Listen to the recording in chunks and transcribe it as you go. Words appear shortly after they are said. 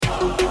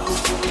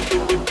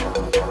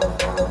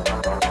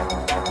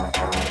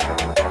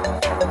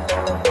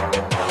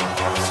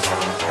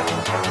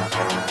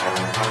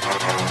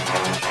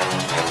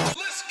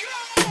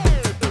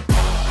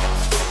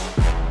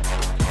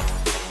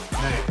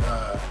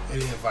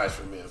Any advice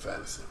for me in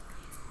fantasy?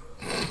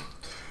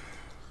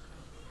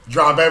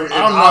 Drop every.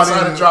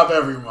 Outside of drop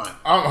everyone.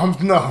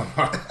 No.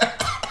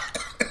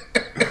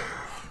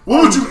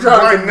 What would you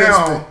try right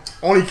now?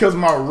 Only because of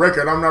my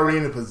record, I'm not really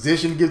in a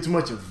position to give too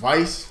much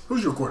advice.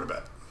 Who's your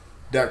quarterback?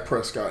 Dak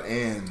Prescott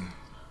and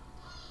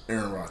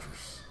Aaron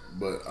Rodgers,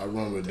 but I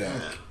run with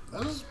Dak.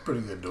 That's a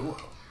pretty good duo.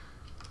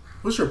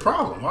 What's your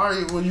problem? Why are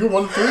you? Well, you're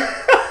 1-3.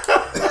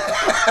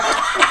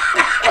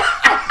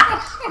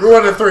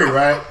 You're 1-3,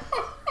 right?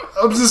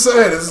 I'm just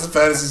saying, this is a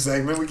fantasy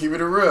segment. We keep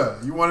it real.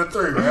 You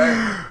 1-3,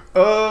 right?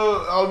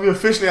 I'll be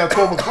officially at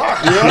 12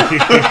 o'clock. Yeah. He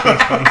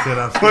said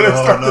I'm When it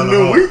starts the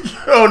new week.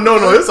 Oh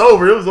no, it's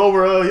over. It was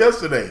over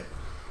yesterday.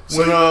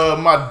 When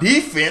my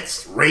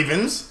defense,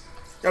 Ravens,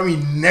 got me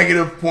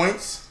negative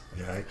points.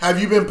 Yeah.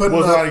 Have you been putting?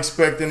 Was not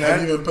expecting that.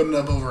 Have you been putting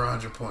up over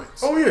 100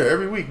 points? Oh yeah,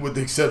 every week, with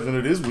the exception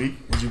of this week.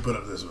 What'd you put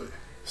up this week?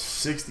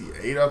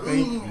 68, I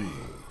think. Ooh.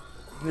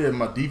 Yeah,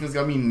 my defense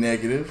got me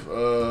negative.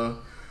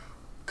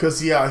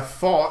 Because, I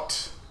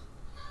thought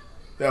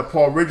that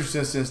Paul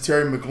Richardson, since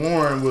Terry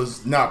McLaurin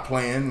was not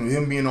playing, with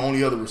him being the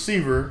only other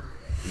receiver,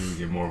 he would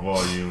get more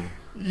volume.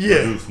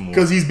 Yeah,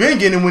 because he's been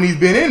getting it when he's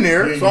been in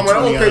there. So I'm like,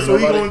 okay, so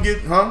he's going to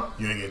get,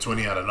 You didn't get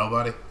 20 out of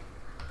nobody?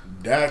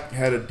 Dak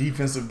had a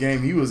defensive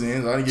game he was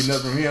in. So I didn't get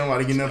nothing from him. I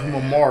didn't get nothing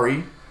from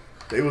Amari.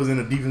 They was in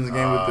a defensive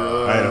game with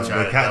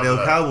the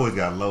Cowboys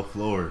got low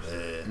floors.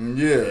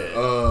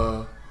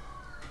 Yeah.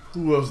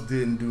 Who else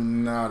didn't do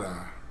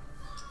nada?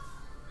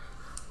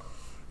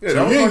 Yeah, so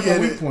that was like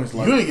weak points.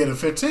 You didn't get a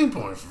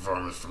 15-point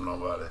performance from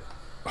nobody.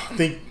 I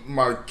think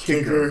my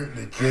kicker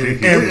and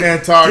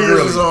Todd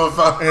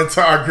Gurley. And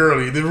Todd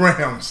Gurley, the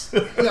Rams.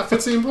 He got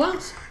 15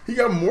 points? He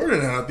got more than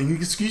that, I think.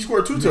 He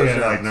scored 2 touchdowns.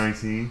 Yeah, like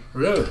 19.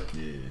 Really?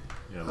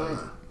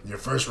 Yeah. Your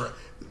first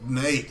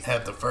Nate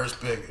had the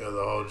first pick of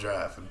the whole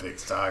draft and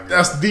picked Todd Gurley.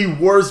 That's the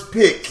worst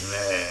pick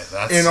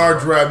in our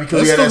draft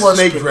because we had that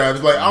snake draft.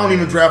 It's like, I don't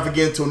even draft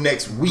again until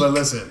next week. But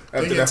listen,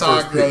 picking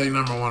Todd Gurley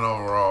number 1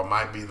 overall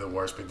might be the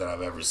worst pick that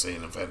I've ever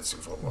seen in fantasy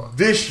football.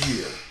 This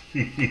year.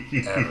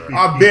 Ever.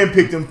 I've been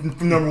picked him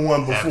from number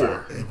 1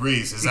 before.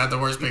 Reese, is that the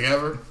worst pick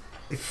ever?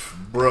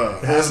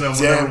 Bruh. That's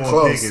damn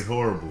close. Pick is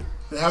horrible.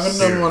 Having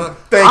number 1.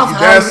 Thank you.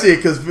 That's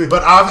it.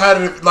 But I've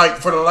had it like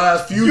for the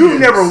last few years. You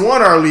never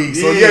won our league,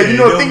 so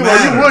think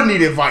about it. You would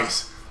need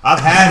advice.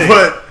 I've had it,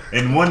 but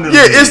and won the league.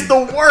 It's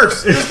the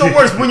worst. It's the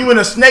worst. When you in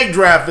a snake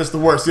draft, it's the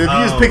worst. If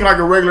you just picking like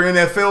a regular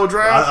NFL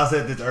draft, I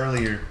said this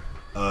earlier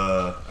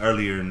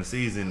in the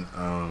season.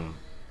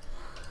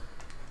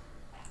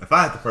 If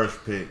I had the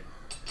first pick,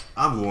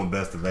 I'm going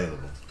best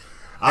available.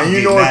 And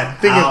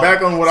thinking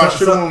back on what I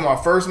should have won with my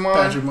first mom.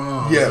 Patrick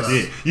Mahomes. Yes.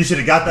 Yeah. You should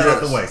have got that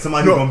out the way.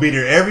 Somebody who's going to be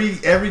there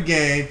every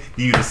game,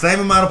 give you the same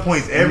amount of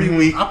points every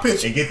week,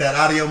 and get that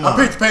out of your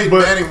mind. I picked Peyton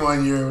Manning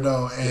 1 year,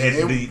 though.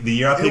 And the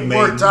year I picked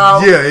Manning.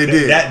 Yeah, it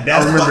did.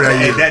 I remember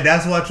that year.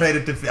 That's why I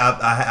traded to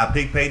I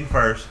picked Peyton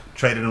first,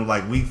 traded him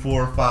like week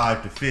 4 or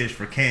 5 to Fish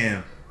for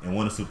Cam, and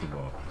won a Super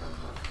Bowl.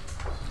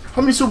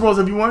 How many Super Bowls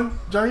have you won,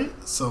 Johnny?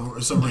 So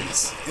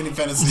Reese, any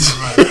fantasy?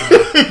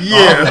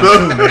 Yeah,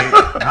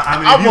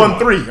 I won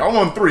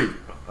 3.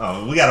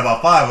 Oh, we got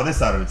about 5 on this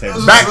side of the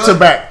table. Back to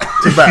back.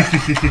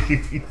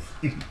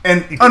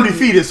 And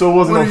undefeated, so it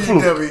wasn't no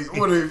fluke.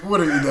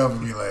 What have you done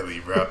for me lately,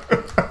 bro?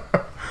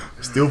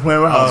 Still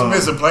playing with house.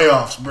 Missing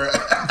playoffs, bro.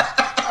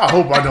 I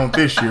hope I don't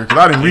this year because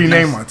I didn't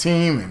rename my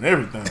team and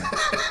everything.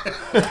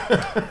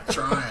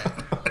 Trying.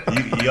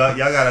 Y'all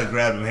gotta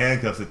grab them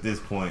handcuffs at this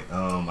point.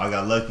 I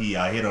got lucky.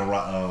 I hit on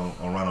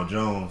Ronald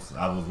Jones.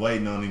 I was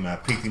waiting on him. I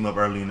picked him up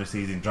early in the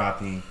season,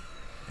 dropped him,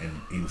 and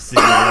he was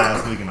sitting there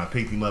last week. And I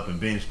picked him up and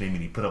benched him,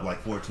 and he put up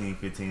like 14,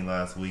 15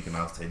 last week. And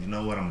I said, you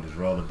know what? I'm gonna just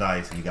roll the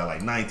dice. And he got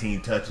like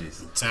 19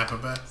 touches. Tampa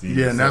Bay.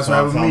 Yeah, and that's what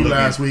happened with me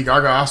last week.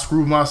 I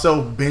screwed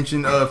myself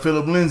benching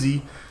Phillip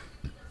Lindsay.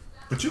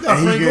 But you got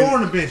Frank Gore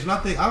on the bench, and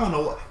I don't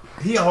know.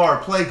 He a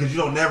hard play because you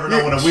don't never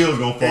know when the wheel's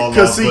gonna fall off.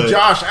 Because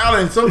Josh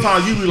Allen,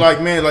 sometimes you be like,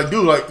 man, like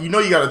dude, like you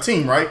got a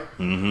team, right?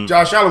 Mm-hmm.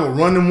 Josh Allen will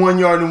run them 1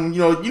 yard, and you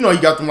know he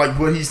got them like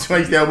what he's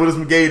down with us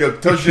McGay, the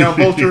touchdown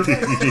vulture.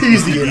 He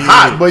used to get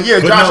hot, but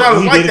Josh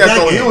Allen like that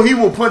though. He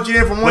will punch it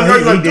in from 1 yard.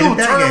 He's like, dude,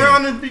 turn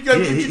around and what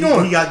you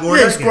doing? He got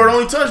Gore. Scored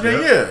only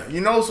touchdown. Yeah,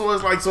 so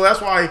it's like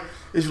that's why.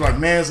 It's like,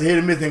 man, it's a hit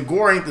and miss. And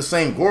Gore ain't the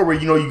same Gore where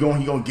he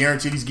gonna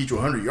guarantee he's get you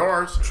 100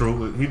 yards.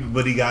 True,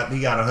 but he got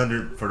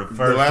 100 for the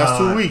first last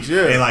time 2 weeks,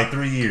 in like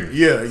 3 years.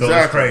 Yeah, exactly. So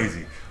it's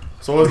crazy.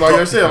 So it's like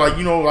I said, like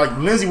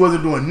Lindsey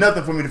wasn't doing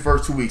nothing for me the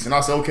first 2 weeks, and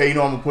I said, okay, I'm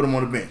gonna put him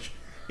on the bench.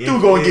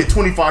 Dude go and get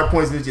 25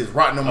 points and it's just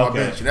rotting on my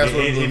bench. And that's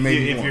what made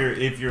me want.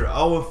 If you're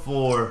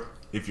 0-4,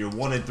 if you're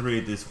 1-3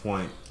 at this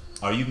point,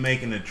 are you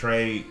making a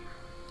trade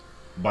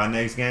by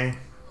next game?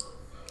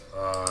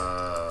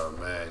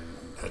 Man.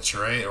 A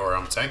trade or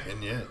I'm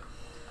taking You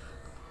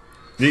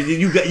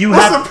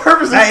What's have the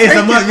purpose of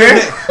taking, man?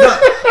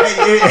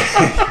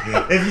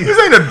 This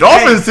ain't a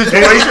Dolphins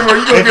situation where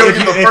you gonna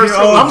get the first.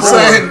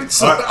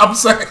 I'm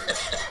saying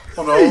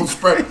on the whole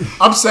spread.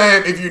 I'm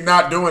saying if you're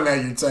not doing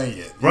that, you're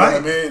taking it. You know what I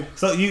mean?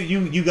 So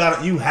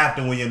you have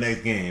to win your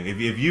next game. If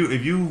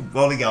you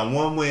only got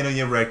 1 win on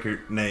your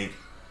record, Nate,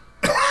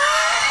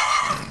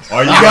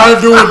 Are you gotta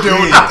do it,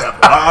 that.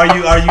 Are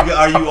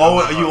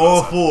you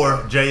all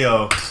for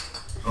Jo?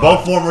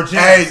 Both former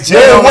champions. Hey,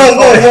 Jo.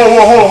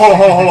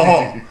 Hold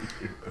on.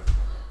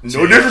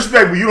 No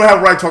disrespect, but you don't have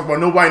a right to talk about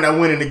nobody not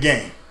winning the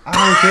game. I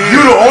don't care. You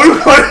the only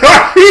one.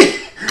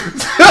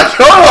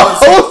 The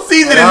whole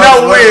season and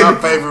not win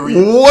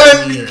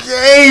one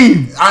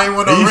game. I ain't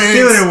won no rings.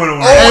 Still didn't win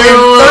one. I ain't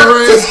won no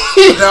rings.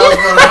 That was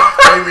one of my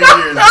favorite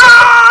years.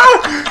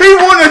 He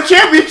won a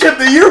championship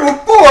the year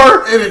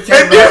before And it and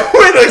came then back.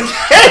 win a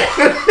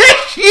game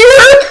next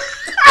year.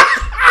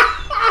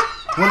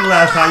 When the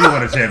last time you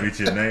won a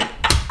championship, Nate?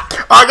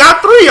 I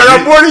got 3. I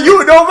got more than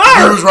you. It don't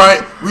matter.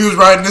 We was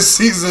writing this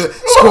season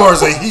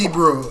scores in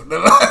Hebrew the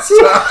last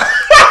time.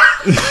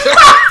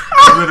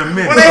 It's been a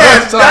minute. When they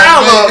had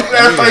dial-up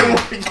last time.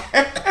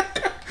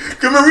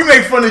 Remember, we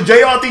make fun of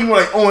JR. I think he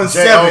went like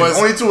 0-7,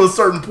 only to a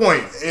certain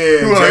point.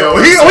 Yeah, he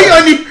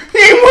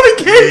ain't won a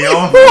game. He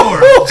on 4.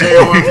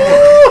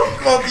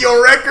 Come on,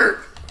 your record.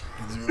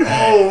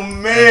 Oh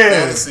man,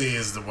 Fantasy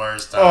is the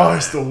worst time. Oh,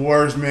 it's the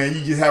worst, man.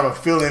 You just have a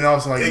feeling. I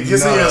was like, it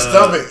gets in your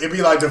stomach. It'd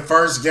be like the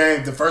first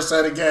game, the first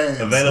set of games.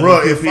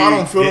 Bro, if I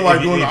don't feel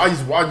like doing it, I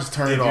just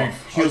turn it off.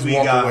 QB I just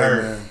walk got away,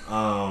 hurt.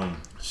 man.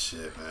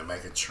 Shit, man,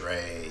 make a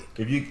trade.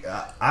 If you,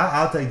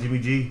 I'll take Jimmy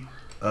G.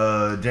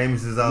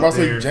 Jameis is out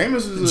there. there. Jimmy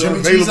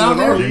G's out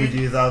there. Jimmy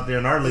G is out there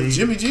in our league.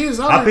 Jimmy G is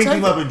out I there. picked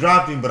him up and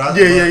dropped him, but I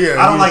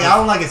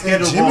don't like his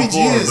schedule Jimmy going G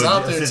forward. is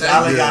out But there since taking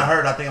Allen it. got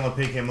hurt, I think I'm gonna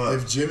pick him up.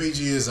 If Jimmy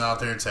G is out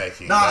there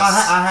taking, No,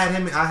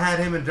 I had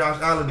him and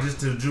Josh Allen just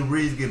to Drew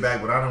Brees get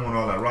back, but I don't want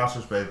all that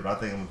roster space. But I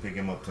think I'm gonna pick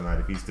him up tonight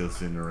if he's still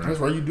sitting around. That's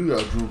why you do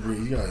got Drew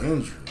Brees. You got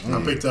injured.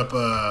 I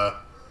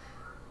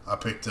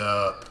picked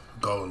up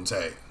Golden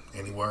Tate.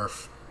 Any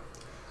worth?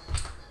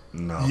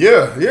 No.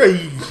 Yeah.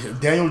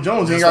 Daniel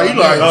Jones ain't got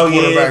Eli as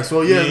quarterback,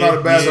 so it's not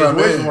a bad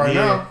situation right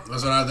now.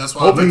 That's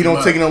why. Hopefully he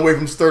don't take it away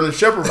from Sterling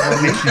Shepard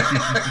from me.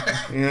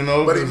 You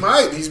know, but he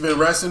might. He's been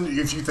resting.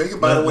 If you think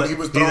about it, when he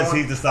was throwing,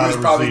 he was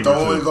probably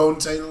throwing Golden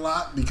Tate a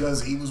lot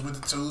because he was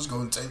with the twos.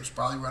 Golden Tate was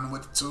probably running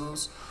with the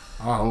twos.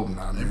 I hope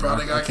not. They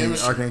probably got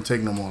chemistry. I can't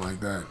take no more like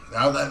that.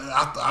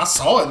 I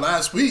saw it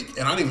last week,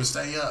 and I didn't even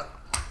stay up.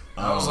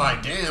 I was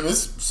like, damn,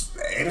 it's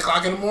 8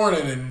 o'clock in the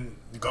morning, and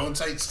Golden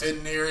Tate's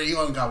sitting there. He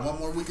only got one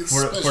more week of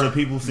suspension. For the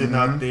people sitting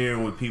out there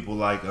with people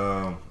like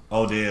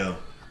Odell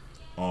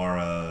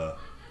or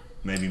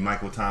maybe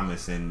Michael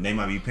Thomas, and they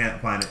might be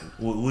planning.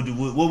 What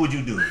would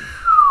you do?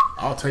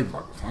 I'll take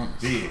Michael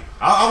Thomas. Yeah,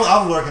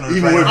 I was working on a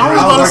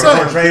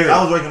trade.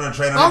 I was working on a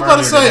trade. I was about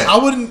to say I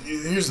wouldn't.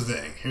 Here's the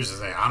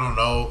thing. I don't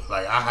know.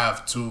 Like I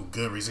have 2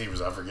 good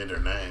receivers. I forget their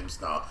names.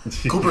 No,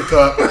 Cooper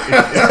Kupp.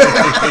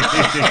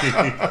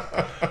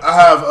 I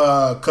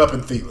have Kupp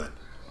and Thielen.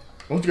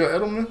 Don't you got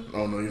Edelman?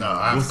 Oh no, no.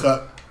 I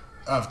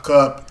have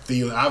Kupp.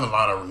 Thielen. I have a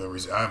lot of good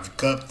receivers. I have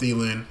Kupp,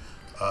 Thielen,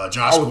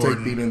 Josh Gordon. I would take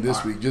Thielen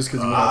this week just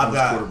because he's not the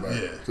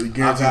quarterback. Yeah. So you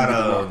guarantee him to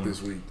get off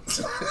this week.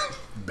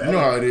 You know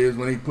how it is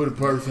when they put a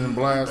person in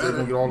blast, they're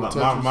gonna get all the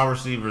touches. My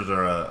receivers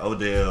are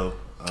Odell,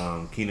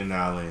 Keenan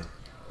Allen,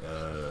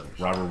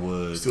 Robert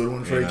Woods, still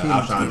doing trade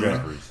Alshon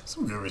Jeffries.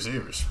 Some good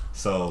receivers.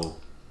 So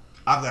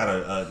I've got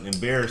an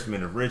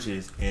embarrassment of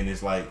riches, and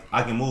it's like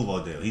I can move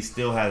Odell. He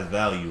still has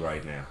value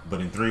right now, but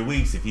in 3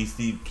 weeks, if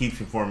he keeps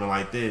performing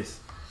like this,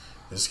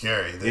 it's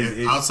scary.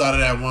 Outside of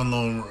that one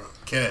lone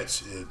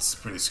catch, it's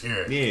pretty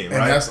scary. Yeah, and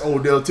that's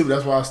Odell too.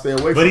 That's why I stay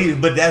away from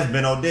him. But that's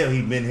been Odell.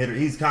 He's been hitter.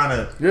 He's kind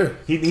of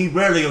He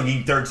rarely gonna give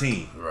you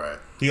 13. Right.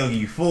 He gonna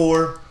give you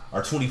 4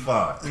 or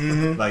 25.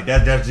 Mm-hmm. Like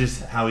that. That's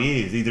just how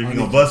he is. Either he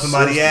gonna bust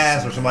somebody's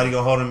ass or somebody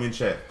gonna hold him in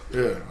check.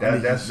 Yeah.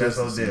 That's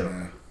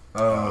Odell.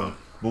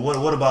 But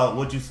what about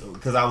what you?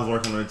 Because I was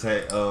working on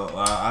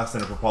I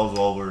sent a proposal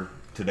over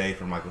today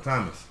for Michael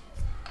Thomas.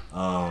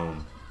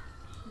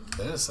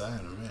 That's sad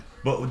to me.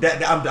 But I'm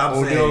saying I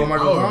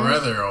would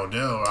rather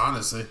Odell,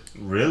 honestly.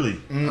 Really?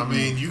 Mm-hmm. I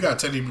mean, you got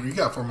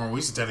 4 more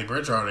weeks of Teddy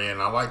Bridgewater, and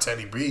I like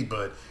Teddy B,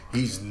 but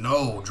he's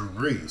no Drew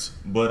Brees.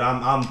 But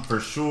I'm for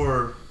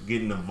sure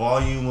getting the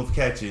volume of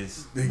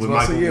catches with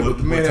Michael. But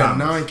the man had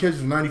 9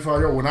 catches,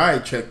 95 yards. When I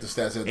had checked the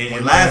stats at the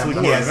and last week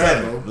he had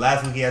 7.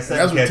 Last week he had 7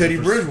 that's catches Teddy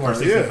Bridgewater, for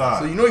 65. Yeah.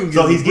 So you know you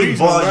so he's getting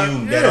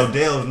volume that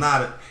Odell's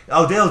not.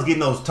 Odell's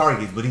getting those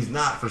targets, but he's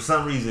not. For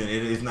some reason,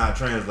 it's not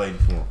translating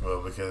for him.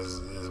 Well, because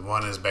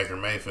one is Baker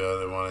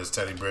Mayfield and one is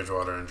Teddy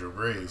Bridgewater and Drew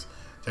Brees.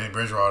 Teddy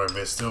Bridgewater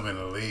has still been in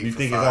the league. You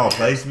think it's all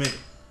placement?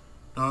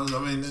 No, I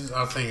mean,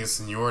 I think it's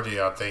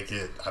seniority. I think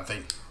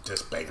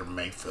just Baker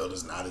Mayfield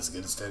is not as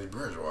good as Teddy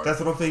Bridgewater. That's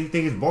what I'm saying. You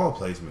think it's ball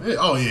placement? Yeah.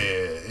 Oh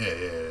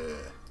yeah.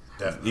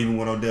 Definitely. Even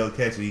when Odell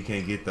catches, he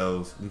can't get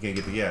those. He can't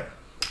get the gap.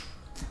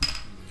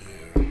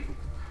 Yeah.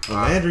 Well,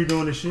 Landry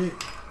doing the shit.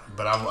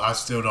 But I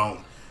still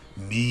don't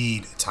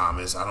need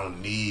Thomas. I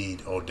don't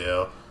need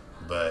Odell.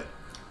 But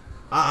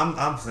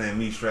I'm saying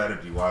me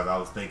strategy wise, I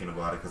was thinking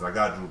about it because I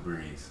got Drew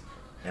Brees.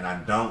 And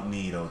I don't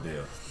need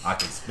Odell. I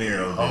can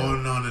spare Odell.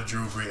 Holding on to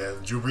Drew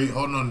Brees.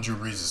 Holding on to Drew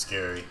Brees is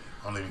scary.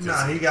 Only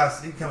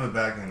because he coming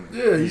back and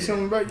he's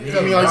coming back. I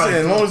mean, like I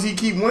said, as long as he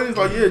keep winning, it's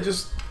like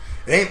just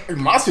It ain't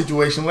my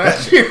situation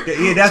last year.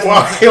 Yeah, that's why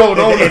I held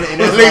on to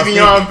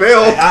Le'Veon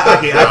Bell.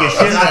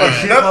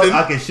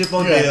 I can ship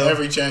Odell.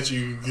 Every chance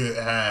you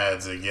had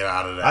to get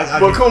out of that.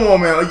 But come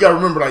on, man. You got to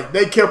remember, like,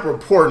 they kept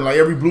reporting, like,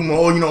 every blue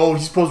moon,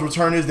 he's supposed to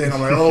return this day. And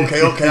I'm like,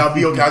 okay, I'll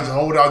be okay. I'll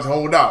just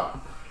hold out.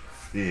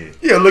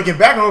 Yeah, looking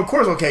back on, of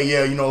course,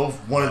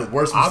 one of the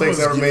worst mistakes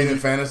ever made in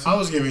fantasy. I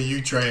was giving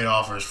you trade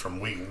offers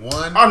from week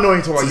 1. I know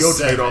you talking about your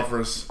trade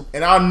offers,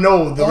 and I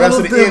know the rest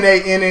of the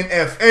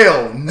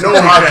NANNFL know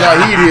how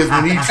Jaheed is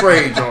when he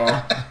trades,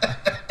 y'all.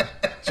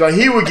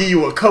 Jaheed would give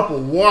you a cup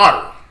of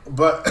water,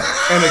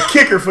 and a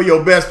kicker for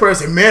your best player.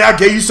 Say, man, I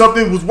gave you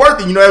something that was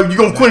worth it. You're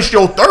gonna quench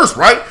your thirst,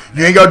 right?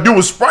 You ain't gotta do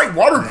with Sprite.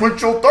 Water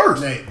quench your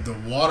thirst. Nate, the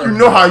water. You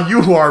know how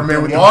you are,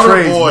 man. With the water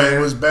trades, boy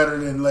man. was better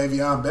than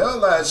Le'Veon Bell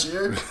last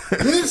year. He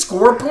didn't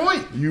score a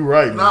point. You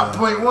right, not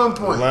man. 0.1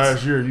 points.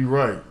 Last year, you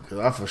right. Because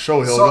I for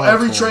sure held on. So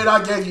every trade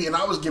I gave you, and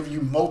I was giving you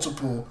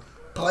multiple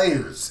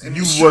players, and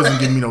you wasn't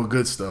giving me no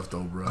good stuff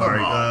though, bro. All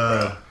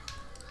right,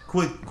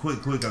 quick,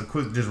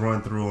 just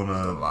run through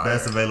on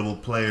best available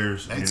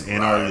players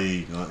in our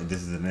league.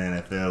 This is an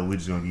NFL. We're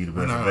just gonna give you the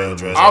best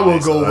available. I will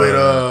go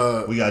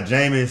with we got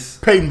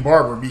Jameis Peyton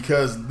Barber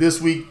because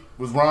this week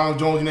was Ron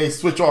Jones and they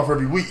switch off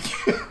every week.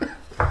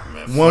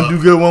 One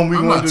do good, 1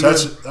 week, one do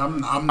good.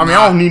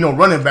 I don't need no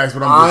running backs,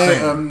 but I'm just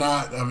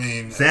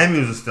saying.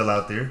 Samuels is still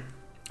out there.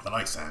 I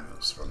like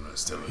Samuels from the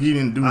Steelers. He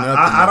didn't do nothing.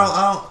 I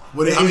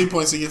don't. How many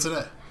points did he get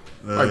today?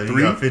 Like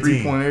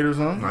 3.8 or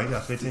something. No, he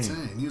got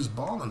 15. He was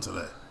balling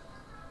today.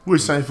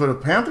 Which saying for the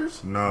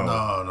Panthers? No.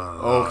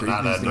 Okay,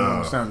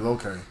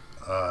 okay.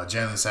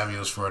 Jalen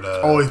Samuels for the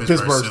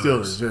Pittsburgh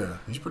Steelers. Yeah,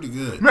 he's pretty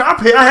good. Man,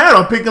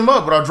 I picked him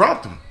up, but I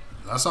dropped him.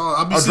 That's all.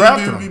 I'll be seeing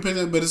people be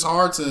picking, but it's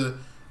hard to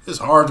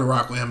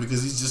rock with him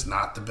because he's just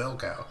not the bell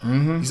cow.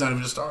 Mm-hmm. He's not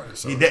even a starter.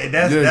 So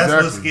that's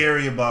what's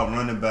scary about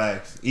running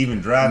backs, even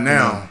drafting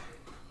them.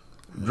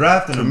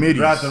 Drafting them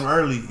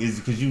early is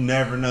because you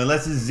never know.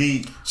 Unless it's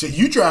Zeke. So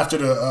you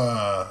drafted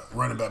a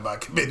running back by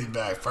committee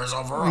back first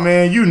overall.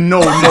 Man,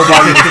 nobody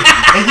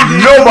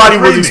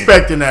was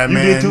expecting that,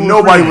 man.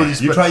 Nobody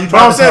was expecting.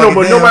 But I'm saying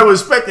but nobody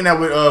was expecting that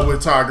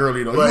with Todd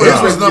Gurley though. But his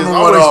was number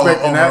 1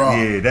 expecting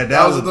that. Yeah,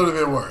 that was a little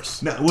bit worse.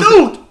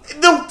 Dude,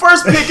 the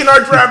first pick in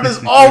our draft is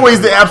always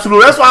the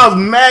absolute. That's why I was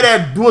mad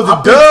at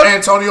Doug?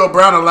 Antonio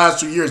Brown the last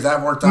 2 years.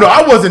 That worked out. No,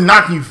 I wasn't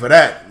knocking you for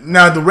that.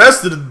 Now the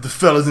rest of the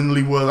fellas in the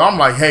league was. I'm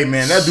like, hey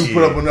man, that dude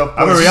put up enough points.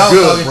 I remember y'all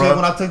talking shit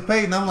when I took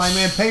Peyton. I'm like,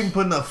 man, Peyton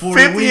putting up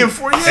 40 50 and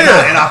 40.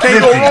 Yeah, and I can't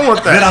go wrong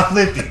with that. Then I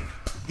flipped it.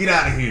 Get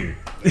out of here.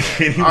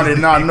 I did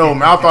not know,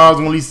 man. I thought I was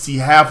going to at least see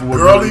half of what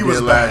Gurley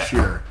did last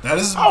year.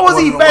 How was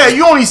he bad?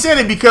 You only said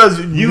it because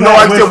like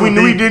I said, we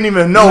didn't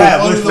even know.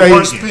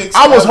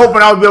 I was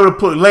hoping I would be able to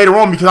put later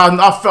on because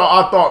I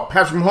thought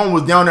Patrick Mahomes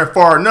was down there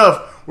far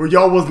enough where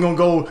y'all wasn't going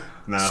to go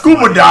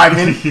scuba diving,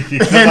 and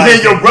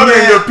then your brother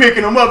ended up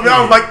picking him up.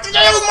 Y'all was like,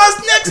 that was my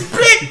next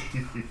pick.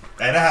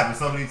 Hey, that happened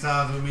so many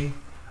times with me.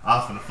 I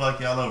was finna fuck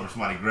y'all over.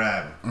 Somebody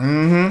grab it.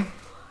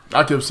 Mm-hmm.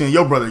 I kept seeing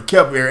your brother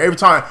kept there every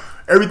time.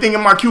 Everything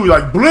in my queue was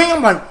like bling.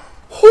 I'm like,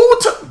 who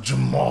took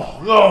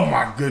Jamal? Oh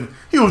my goodness.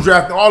 He was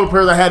drafting all the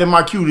players I had in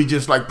my queue to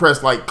just like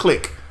press like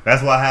click.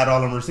 That's why I had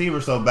all them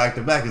receivers so back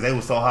to back because they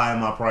were so high in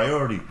my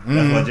priority.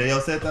 That's why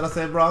JL said that. I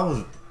said, bro, I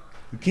was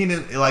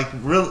Keenan,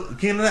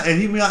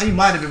 and he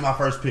might have been my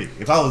first pick.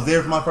 If I was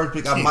there for my first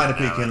pick, I might have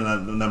picked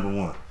Keenan number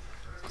 1.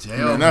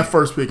 Man, that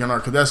first pick in our,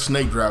 because that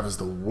snake draft is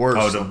the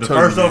worst. Oh, the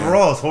first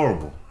overall is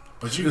horrible.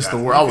 But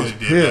I was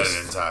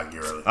pissed.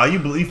 You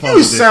believe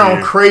you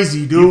sound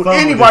crazy, dude.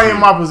 Anybody in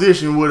my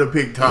position would have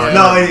picked Todd.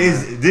 No,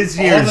 this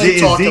year is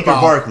Zeke or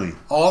Barkley.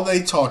 All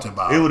they talked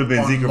about it would have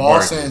been Zeke or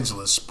Los Barkley.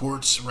 Angeles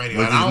sports radio.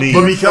 But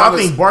because I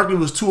think Barkley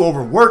was too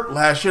overworked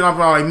last year, I'm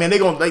like, man, they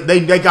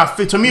got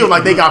fit. To me, it was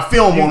like they got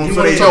film on him.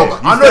 So they told.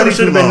 I know they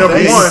should have been number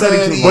 1,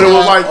 but it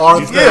was like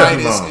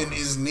arthritis in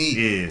his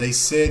knee. They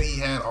said he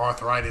had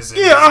arthritis.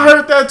 I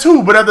heard that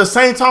too. But at the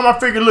same time, I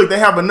figured, look, they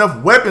have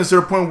enough weapons to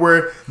the point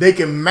where they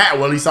can match.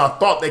 Well, at least I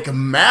thought they could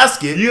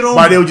mask it.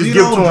 But they would just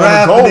give it to him on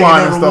the goal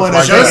line and stuff like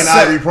that.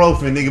 Taking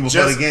ibuprofen, nigga,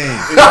 before the game.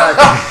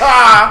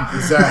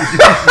 Exactly.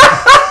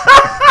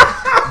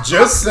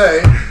 Just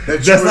say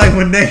that. Just like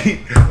when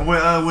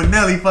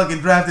Nelly fucking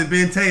drafted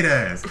Ben Tate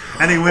ass,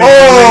 and they went.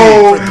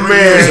 Oh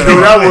man,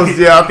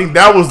 I think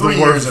that was the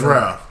worst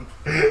draft.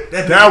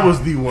 That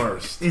was the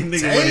worst. This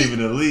nigga wasn't even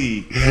in the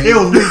league. It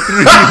was week 3.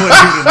 He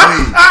wasn't even in the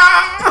league.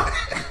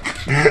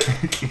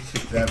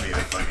 That'd be the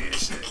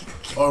funniest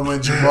shit. Or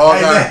when Jamal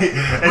got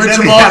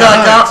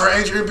caught for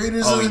Adrian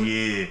Peterson. Oh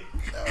yeah,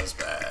 that was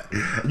bad.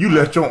 You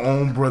let your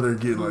own brother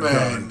get like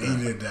that. Man, he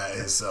did that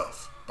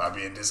himself by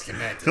being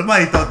disconnected.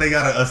 Somebody thought they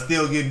got a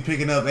still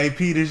picking up AP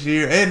this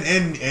year, and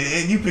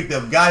you picked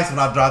up guys when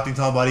I dropped him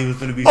talking about he was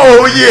going to be.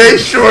 Oh yeah,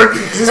 he's short.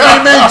 His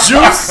name ain't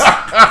Juice.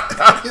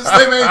 His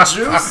name ain't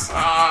Juice.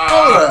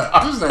 Hold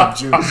up, his name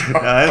Juice.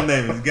 Nah, his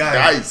name is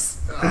Guys.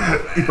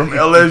 From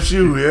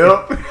LSU,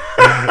 yeah.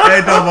 They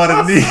ain't talking about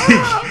a knee.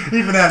 He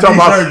even had knee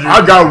surgery.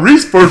 I got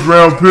Reese first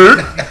round pick.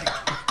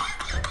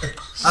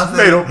 I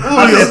said,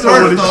 first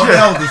off,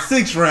 that was a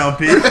 6th round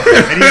pick, and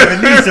he had a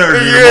knee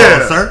surgery,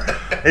 sir.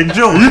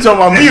 Enjoy. You talking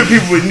about me or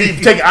people with knee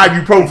taking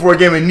ibuprofen before a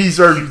game and knee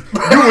surgery?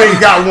 You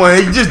ain't got one.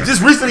 You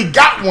just recently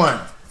got one.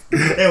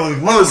 It was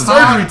On one the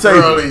surgery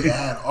table. Really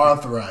had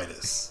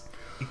arthritis.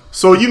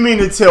 So you mean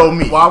to tell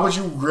me? Why would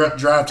you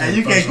draft him? And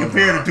you can't first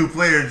compare overall? the two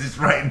players just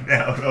right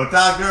now. So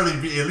Todd Gurley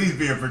at least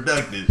being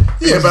productive.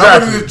 Yeah, but I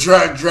would have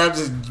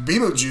drafted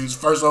Beetlejuice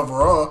first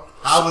overall.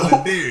 I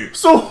wasn't there.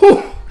 So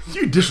who?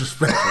 You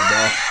disrespectful,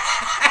 dog.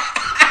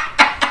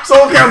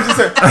 So okay, I'm just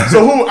saying.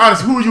 So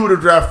who you would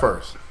have drafted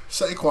first?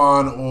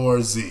 Saquon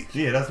or Zeke?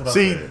 Yeah, that's what I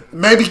See, said.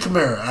 Maybe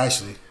Kamara,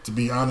 actually. To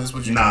be honest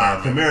with you,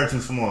 Nah, Kamara too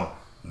small.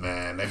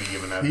 Man, they be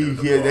giving that dude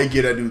the Yeah, ball. they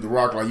get that dude the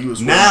rock like you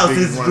was. Now the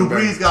biggest since Drew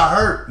running Brees back. got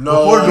hurt, No,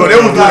 before Yo, Drew they Brees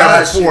was doing got that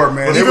last before, year.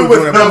 man. But They even was with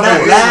doing no,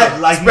 that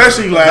before.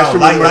 Especially last year.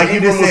 Like you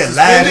when just he said, was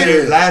last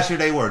suspended. year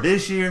they were.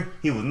 This year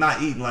he was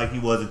not eating like he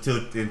was until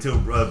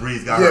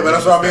Brees got hurt. Yeah, but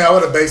that's what I mean. I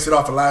would have based it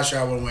off of last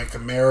year. I would have went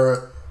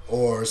Kamara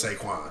or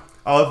Saquon.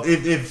 Oh, if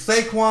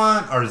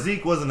Saquon or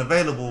Zeke wasn't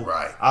available,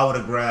 Right. I would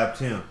have grabbed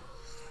him.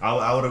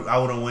 I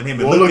would have went him.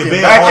 And Well, look looking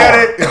at back Ben at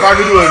Hall. it, if I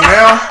could do it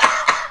now,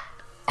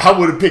 I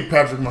would have picked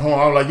Patrick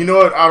Mahomes. I'm like, you know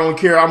what? I don't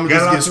care. I'm gonna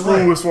Got just it get out the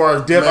screwed way. as far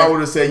as depth. Man, I would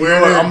have said, you where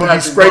know what? did I'm gonna be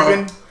Patrick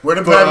scraping Where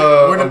did for Pat-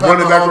 a where did Pat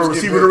running back or Mahomes get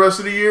receiver picked? the rest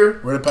of the year.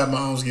 Where did Pat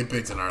Mahomes get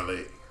picked in our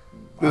league?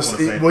 wanna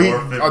say Well,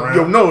 fourth, fifth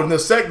round. no, in the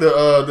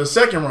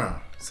second round.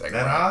 Second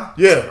That round. high?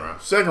 Yeah,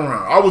 second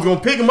round. I was gonna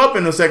pick him up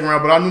in the second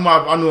round, but I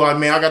knew like,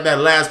 man, I got that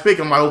last pick.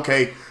 I'm like,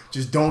 okay,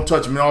 just don't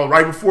touch him. And all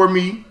right before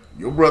me,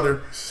 your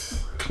brother,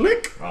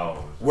 click.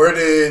 Oh, Where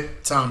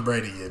did Tom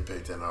Brady get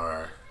picked in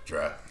our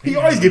draft? He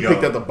always get Yo.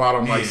 picked at the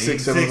bottom, like Yeah,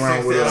 6, he's 7th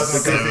round with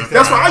us. seventh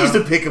That's why I round. used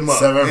to pick him up.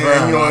 Seventh And,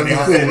 round. you know, it'd be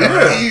cool.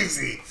 Yeah.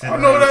 Easy. I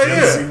know that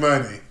Easy is.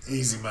 money.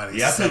 Easy money.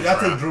 yeah. I Seventh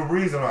took round. Drew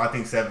Brees on I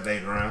think 7th,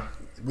 8th round.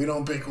 We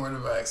don't pick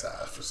quarterbacks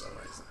high for some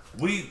reason.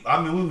 We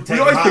would take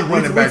always high- pick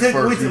running backs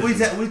first,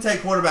 we take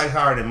quarterbacks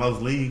higher than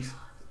most leagues.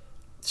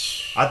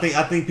 I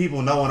think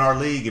people know in our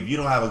league if you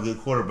don't have a good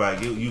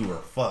quarterback, you are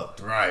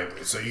fucked. Right.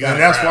 So you got.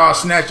 And that's why I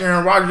snatched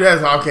Aaron Rodgers.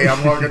 That's okay.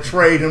 I'm going to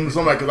trade him to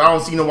somebody because I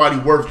don't see nobody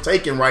worth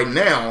taking right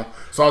now.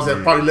 So I was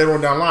at probably later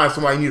on down the line,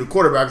 somebody need a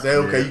quarterback. Say,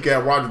 okay, you can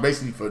have Rodgers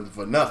basically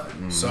for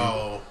nothing.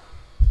 So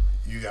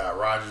you got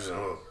Rodgers and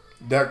who?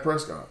 Dak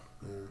Prescott.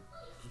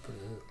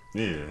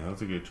 Yeah,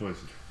 that's a good choice.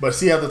 But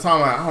see, at the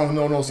time, I don't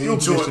know no skill You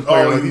position joined-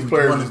 player oh, like you these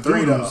players won is in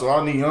 3 doing. though. So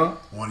I need,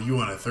 You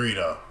won at 3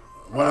 though.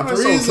 1 and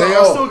That's 3 is okay.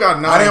 I still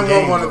got 9 I didn't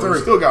games, want 1 and though.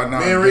 3. Still got 9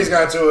 Me and Reese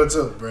games. got 2 and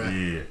 2, bro. Yeah. 1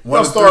 Y'all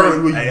and started.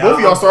 3. Hey, Both of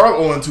y'all I'm- started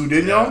 0-2,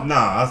 didn't y'all? Nah,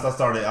 I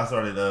started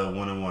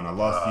 1-1. I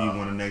lost to you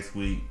one the next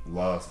week,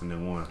 lost and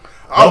then won.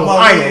 I ain't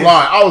gonna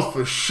lie. I was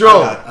for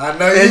sure. I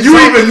know And you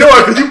even know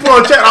it because you put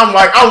on chat.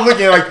 I was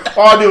looking like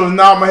all I did was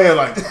nod my head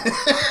like,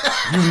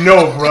 you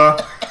know,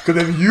 bruh.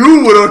 Because if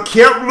you would have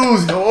kept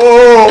losing,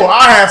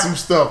 I had some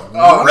stuff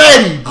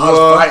ready, I was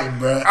bruh. fighting,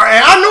 bro. And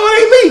I know it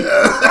ain't me.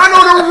 I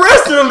know the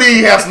rest of the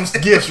league has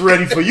some gifts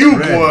ready for you,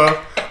 boy.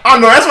 I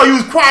know. That's why you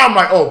was crying. I'm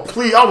like, oh,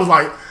 please. I was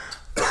like,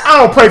 I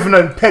don't pray for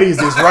nothing petty as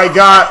this, right,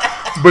 God?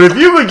 But if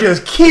you could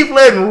just keep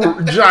letting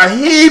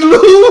Jaheed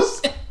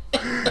lose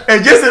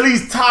and just at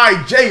least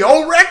tie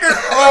J.O. record,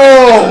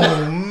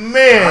 oh,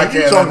 man. I You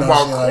can't talking let no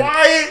about shit like-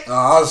 quiet?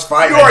 I was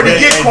fighting. You already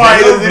get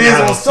quiet as it is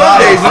on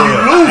Sundays when you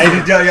lose. Hey,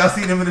 did y'all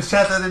seen him in the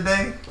chat the other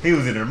day? He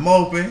was in there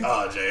moping.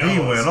 Oh, J.O. He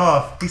was- went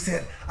off. He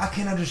said, I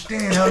can't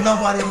understand how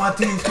nobody on my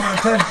team scoring a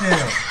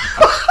touchdown.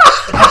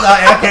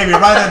 I came in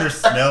right under.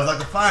 Smells like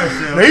a fire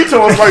sale. Man, you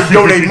told us like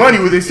donate money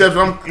with exception.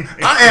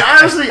 And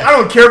honestly, I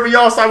don't care for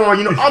y'all. Simon,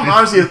 you know, I'm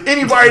honestly, if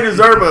anybody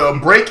deserve a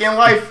break in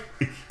life,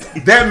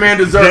 that man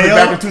deserved it J.O.?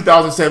 back in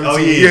 2017. Oh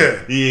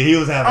yeah. yeah, he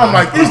was having. I'm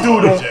like, this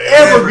dude don't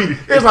J.O. ever be.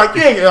 It's like,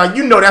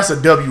 you know, that's a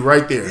W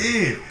right there.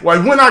 Yeah.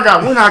 Like when I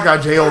got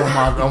J.O.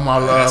 on my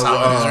That's how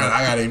it is, love. right?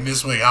 I got him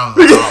this week. I was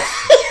like,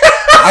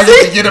 I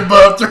get to get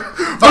above 3.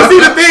 But see,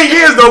 the thing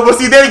is though,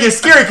 then it gets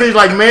scary because you're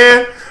like,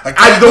 man, Like,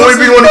 I just don't want to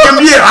be the one to give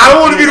him. Yeah, I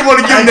don't want to be the one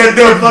to give him that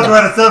W. Fuck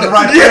around and sell the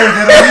right Yeah.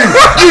 players that are you.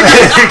 You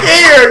get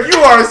scared. You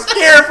are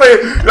scared for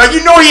it. Like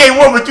you know he ain't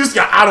one, but you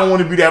scared. I don't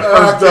want to be that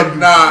first W.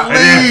 Nah. And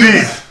then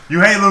Please. fish. You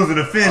hate losing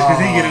the fish because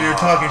he get in there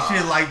talking shit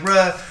like,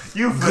 bruh,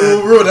 you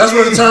Guru. That's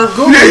where the term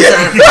guru came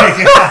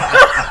from.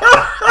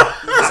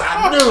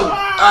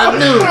 I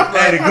knew.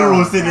 Hey, the guru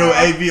was sitting there with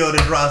AB on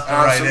his roster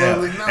right now.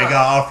 Absolutely not. And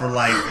got offered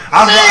like, Man,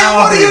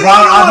 what are you doing?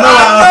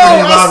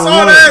 I I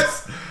saw that.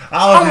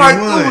 I'm like,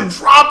 offered dude,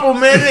 drop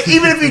him, man.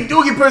 Even if he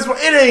do get principal,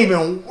 it ain't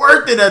even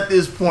worth it at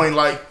this point.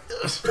 Like,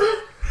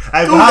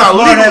 Hey, dude but how got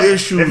smart legal that-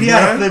 issues, if he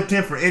had man. flipped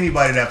him for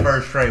anybody that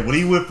first trade, when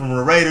he went from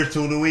the Raiders to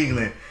New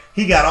England,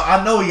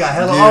 I know he got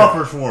hella Yeah.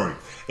 offers for him.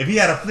 If he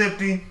had a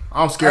flipped him,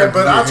 I'm Hey, scared.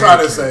 but to I get try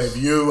to handcuffs. save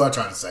you. I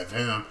try to save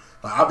him.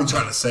 Like, I'll be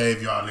trying to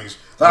save y'all niggas.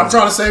 Like, I'm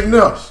trying to save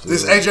Nil.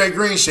 This AJ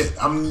Green shit.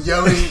 I'm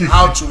yelling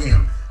out to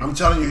him. I'm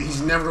telling you,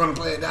 he's never going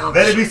to play it down.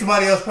 let it be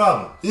somebody else's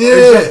problem.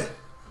 Yeah.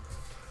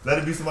 Let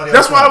it be somebody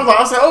That's else's why I was problem. like,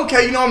 I said,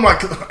 okay, you know, I'm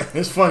like,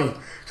 it's funny.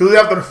 Because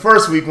after the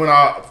first week when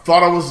I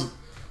thought I was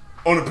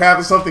on the path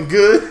of something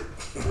good,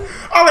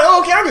 I was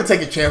like, okay, I can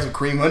take a chance with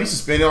Cream Honey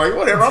suspended. Like,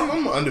 whatever,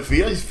 I'm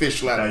undefeated. I just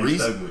fish Now slap you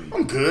Reese. stuck with him.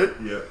 I'm good.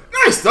 Yeah. No,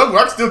 I ain't stuck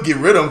with. I can still get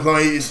rid of him.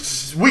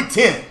 It's week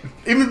 10.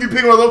 Even if you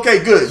pick him up,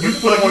 okay, good. You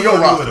put him on your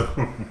roster.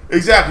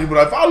 Exactly.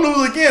 But if I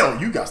lose again,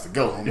 you got to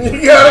go. You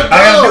gotta go. I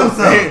gotta do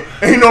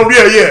something. Ain't no,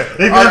 yeah.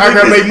 I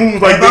gotta make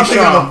moves like Big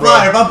Sean,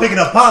 bro. If I'm picking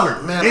up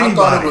Pollard, Man, anybody. I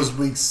thought it was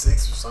week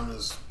 6 or something.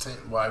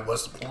 Why?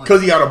 What's the point?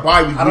 Because he got a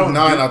bye week 9.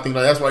 I think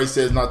that's why he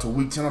says not till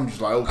week 10. I'm just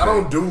like, okay. I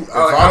don't do. If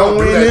I don't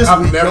win this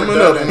week,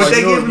 coming up. But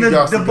they giving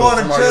the ball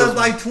to Chubb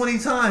like 20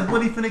 times.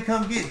 What he finna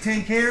come get?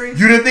 10 carries?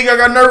 You didn't think I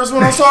got nervous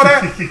when I saw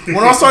that? When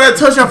I saw that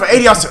touchdown for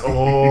 80, I said,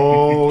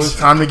 "Oh, it's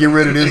time to get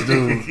rid of this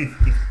dude.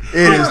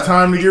 It is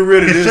time to get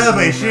rid of this." Chubb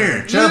dude, ain't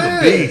sharing. Chubb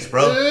a beast,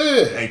 bro.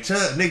 Hey,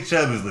 Nick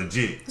Chubb is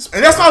legit.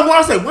 And that's why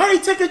I say, why they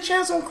take a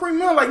chance on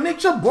Kareem Hunt? Like Nick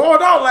Chubb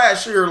balled out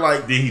last year.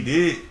 Like He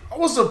did. I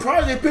was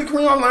surprised they picked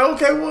Kareem. I'm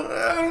like, okay, well,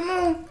 I don't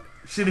know.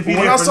 Shit, if But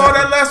when I saw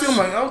that last week, I'm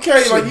like,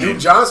 okay, like Duke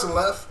Johnson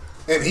left,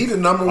 and he the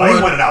number one. Oh,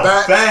 he went out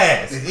back.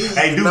 fast.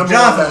 Hey, Duke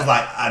Johnson was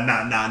like,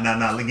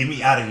 nah, get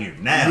me out of here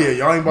now. Yeah,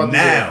 y'all ain't about to do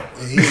now.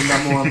 And he the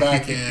number one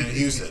back in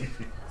Houston.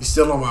 He's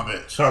still on my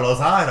bench. Carlos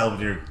Hyde over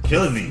there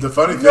killing me. The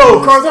funny thing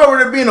Yo, is, Carlos Hyde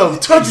there being a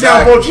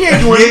touchdown ball. He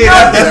ain't doing Yeah,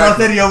 nothing. that's what I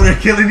said. He over there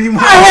killing him.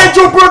 I had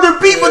your brother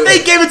beat, but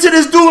they gave it to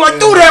this dude. Like,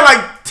 dude had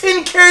like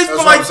 10 carries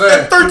for like That's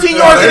what I'm saying. 13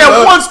 yards and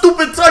that one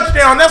stupid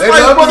touchdown. That's they why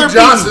his love brother Duke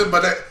beat him. Johnson,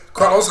 but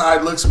Carlos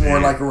Hyde looks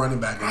more like a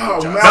running back than Oh,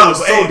 Duke man.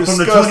 Johnson. I was so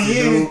from the disgusted,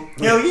 20 in, dude.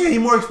 hell yeah, he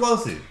more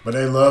explosive. But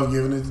they love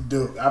giving it to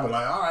Duke. I be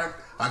like, all right,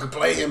 I can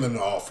play him in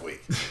the off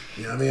week.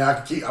 You know what I mean? I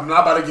can keep. I'm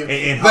not about to give.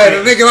 Let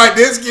a nigga like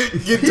this get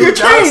You Duke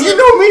came, Johnson. you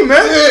know me,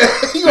 man.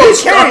 Yeah, he gonna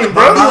start came, it,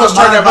 bro. bro. He gonna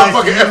start that advice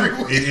motherfucker to you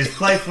every week. is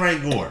play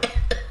Frank Gore.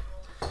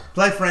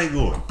 Play Frank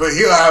Gore. But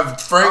he'll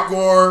have Frank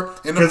Gore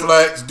in the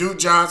flex, Duke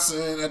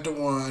Johnson at the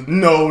 1.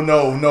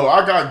 No.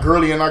 I got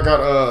Gurley and I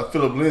got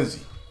Philip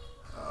Lindsay.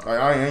 Like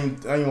I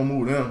ain't gonna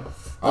move them.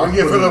 I can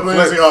get Philip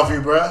Lindsay off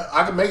you, bruh.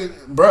 I can make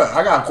it, bruh.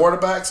 I got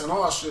quarterbacks and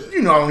all that shit.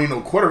 You know I don't need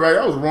no quarterback.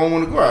 That was the wrong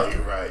one to go after.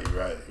 You're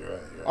right.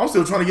 I'm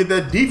still trying to get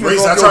that defense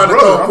Reese, I off tried your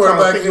to brother. throw a I'm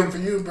quarterback trying to in for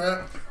you,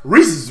 bruh.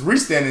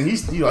 Reese standing.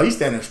 He's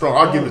standing strong.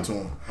 I'll give it to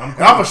him. I'm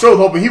And I for sure was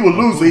hoping he would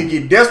lose, so he'd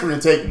get desperate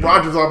and take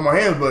Rodgers off my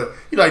hands. But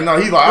he's like, no,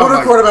 he's like, Who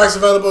are the quarterbacks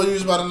available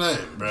used by the name,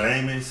 bruh?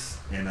 Jameis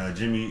and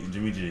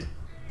Jimmy G.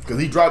 because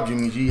he dropped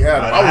Jimmy G. He had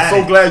him. I I was had so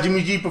him. glad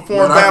Jimmy G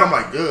performed Man, bad. I'm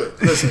like, good.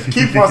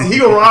 Keep Foster. He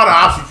gonna run out of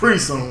options pretty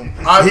soon.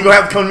 He gonna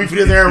have to come to me for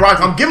this Aaron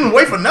Rodgers. I'm giving him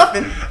away for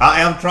nothing.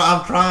 I'm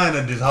trying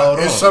to just hold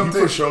on. It's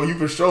something. You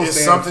for sure. It's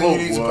staying something afloat,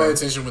 you need boy. to pay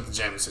attention with the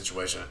Jameis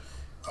situation.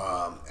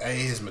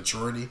 His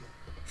maturity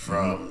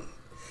from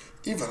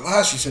even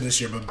last year to this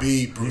year, but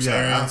B, He's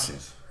got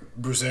options.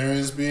 Bruce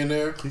Arians being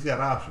there. He's got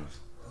options.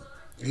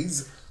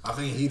 I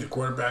think he the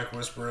quarterback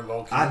whisperer,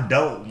 low key. I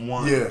don't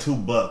want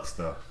 $2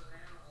 though.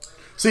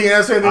 See, and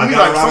that's saying I me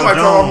got like somebody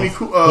told me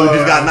who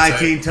just got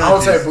 19 touches. I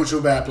would say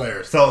two bad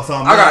players. So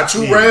I got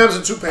 2 Rams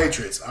and 2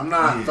 Patriots. I'm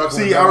not fucking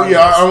See, with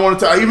I want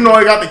to tell even though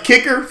I got the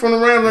kicker from the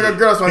Rams, I got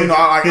girls, so you know,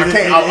 I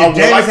can't. I would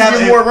like to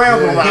get more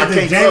Rams, but I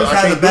can't. James I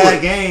has can't a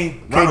bad game.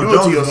 Can't Ronald do it to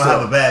Jones is yourself. gonna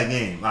have a bad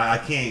game. I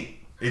can't.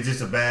 It's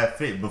just a bad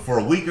fit. But for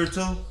a week or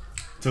two,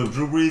 till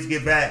Drew Brees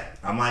get back,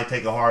 I might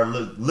take a hard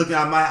look.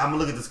 I'm gonna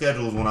look at the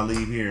schedules when I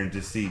leave here and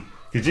just see.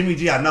 Because Jimmy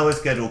G, I know his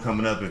schedule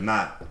coming up is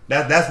not.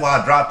 That's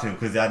why I dropped him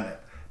because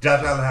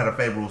Josh Allen had a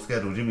favorable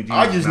schedule. Jimmy G.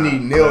 I just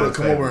need Neil to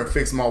come over and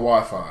fix my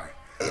Wi-Fi.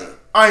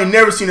 I ain't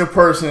never seen a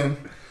person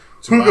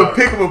who could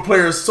pick up a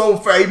player so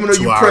fast, even though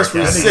you press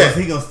reset.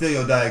 He gonna steal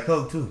your Diet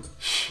Coke too.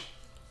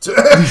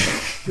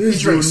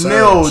 This dude,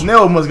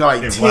 Nell must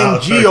got like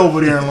 10 G over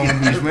there in Long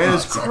Beach, man.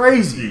 It's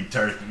crazy.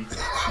 Turkey.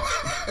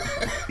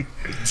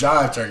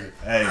 Jive turkey.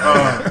 Hey,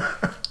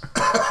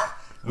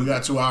 we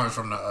got 2 hours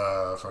from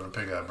the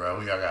pickup, bro.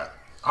 We got.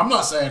 I'm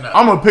not saying that.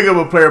 I'm gonna pick up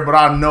a player, but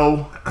I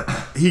know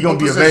he gonna What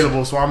be position?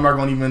 available, so I'm not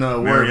gonna even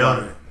worry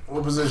about it.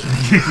 What position?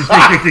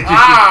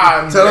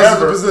 Tell Tell us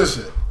the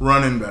position.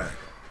 Running back.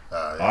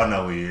 I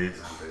know he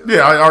is.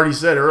 Yeah, I already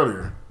said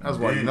earlier. That's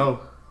why you know.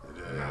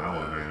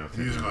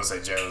 He was gonna say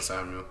Jalen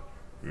Samuel.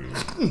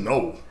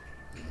 No.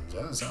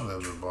 Jalen Samuel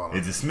was balling.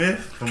 Is it Smith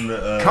from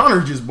the?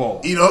 Connor just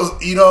balled.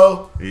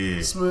 Ito.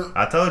 Yeah. Smith.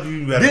 I told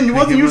you.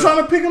 Wasn't you trying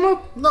to pick him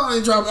up? No, I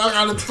ain't trying. I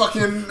got a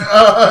fucking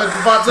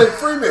Devontae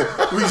Freeman.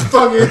 We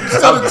fucking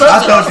started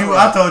touching.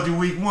 I told you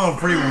week 1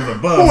 Freeman was a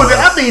bust. Who was it?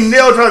 I think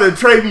Nell tried to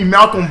trade me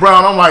Malcolm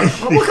Brown. I'm like,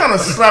 what kind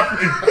of slap?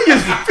 He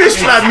just fish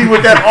slapped me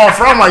with that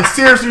offer. I'm like,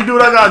 seriously,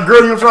 dude, I got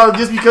Gurley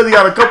just because he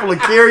got a couple of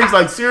carries.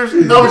 Like,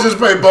 seriously, I would just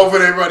play both of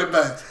them running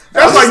backs.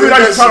 That's like when I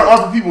used to try to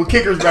offer people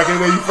kickers back in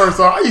the day you first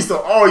saw. I used to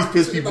always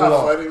piss people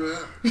off. Funny, man.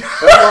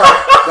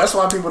 That's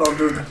why people don't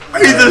do that.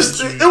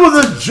 It was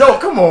a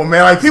joke. Come on,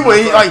 man. Like people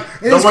ain't like.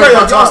 It's crazy.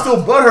 Like, y'all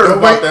still butthurt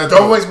about that.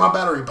 Don't waste my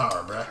battery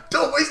power, bro.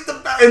 Don't waste the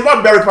battery. And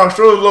my battery power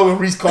straight low when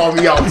Reese called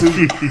me out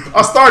too.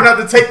 I started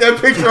not to take that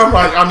picture. I'm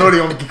like, I know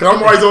they don't.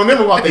 I'm always on them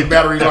about their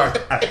battery life.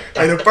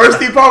 And the first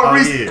thing popped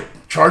Reese. Yeah.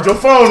 Charge your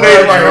phone,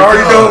 man. Like, I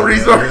already know,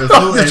 Reese.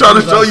 I'm just trying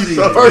to show you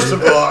something. First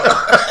of all.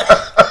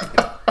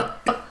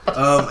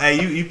 Hey,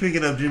 you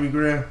picking up Jimmy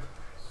Graham?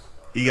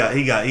 He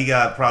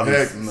got probably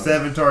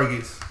 7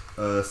 targets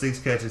 6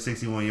 catches,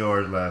 61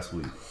 yards last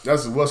week.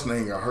 That's what's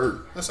name got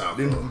hurt. That sounds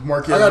Then cool.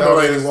 Marquez I got no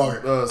Valdez, Randy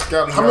Walker.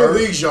 Scotland How many got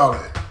hurt. leagues y'all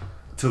in?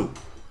 2.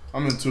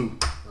 I'm in 2.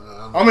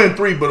 I'm in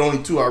 3, but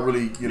only 2 I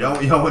really, Y'all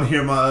want to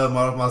hear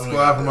my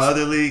squad from my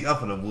other league? I'm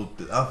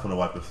finna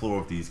wipe the floor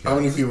with these guys. How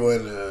many people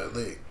in the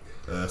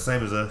league?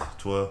 Same as us,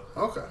 12.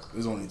 Okay.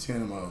 There's only 10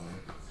 in my other one.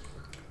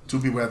 2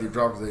 people have to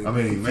drop because they I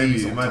mean, pay maybe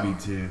fees it on might time. be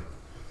 10.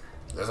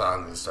 That's how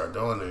I need to start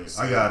doing these.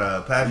 I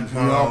got Patrick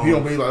You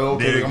don't be like,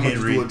 okay, Derrick I'm going to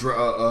Henry. just do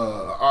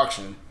a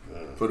auction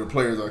for the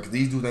players. Like,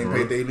 these dudes ain't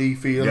paid their league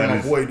fee. That's Yeah,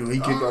 what my boy do. He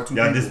kicked off 2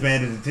 Y'all people.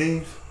 disbanded the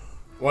teams?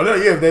 Well,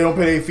 yeah, if they don't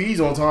pay their fees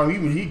on time,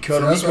 he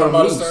cut them. That's He what I'm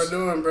cut about them to loose. start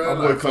doing, bro.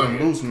 My boy cut them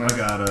loose, man. I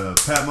got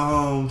Pat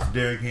Mahomes,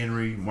 Derrick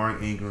Henry,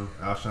 Mark Ingram,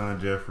 Alshon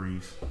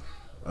Jeffries,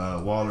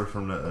 Waller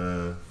from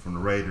the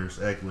Raiders,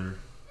 Eckler,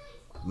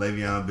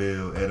 Le'Veon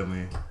Bell,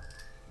 Edelman,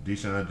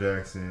 Deshaun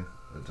Jackson,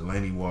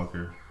 Delaney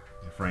Walker,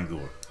 and Frank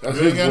Gore. That's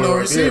You ain't his got boy no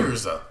right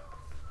receivers, though.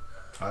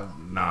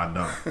 Nah, I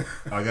don't.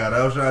 I got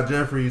Alshon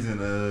Jeffries and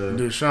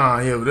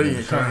Deshaun, yeah, but they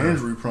ain't kind of Deshaun.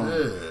 injury prone.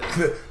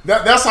 Yeah.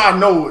 That's how I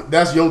know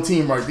that's your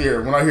team right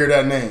there when I hear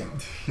that name.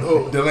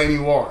 Delaney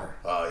Walker.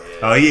 Oh, yeah.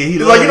 Oh yeah, he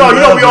It's like, we all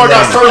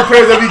got certain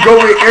players that we go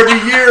with every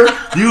year.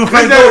 You Ain't and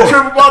Frank that a Gore.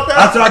 trip about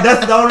that?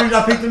 That's the only reason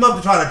I picked him up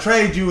to try to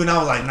trade you, and I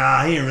was like,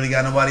 nah, he ain't really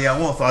got nobody I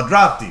want, so I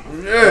dropped him.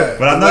 Yeah.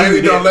 But I know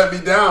you don't did. let me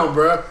down,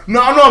 bro. No,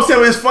 I know what I'm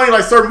saying, but it's funny,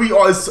 like, certain,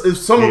 if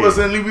some of us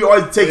in the league, we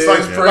always take, Yeah,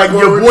 like, Frank like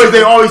Gore your with boys, you.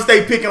 they always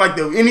stay picking, like,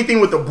 anything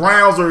with the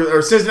Browns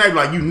or Cincinnati,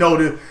 like,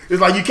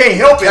 it's like, you can't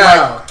help it.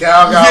 Cal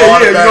got all Yeah,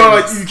 the you know,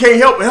 like, babies. you can't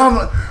help it. And I'm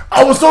like,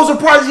 I was so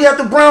surprised he had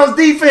the Browns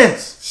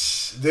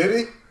defense. Did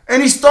he?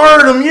 And he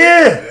started them,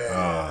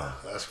 yeah.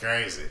 That's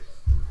crazy.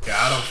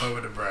 I don't fuck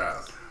with the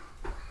Browns.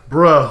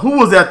 Bruh, who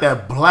was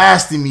that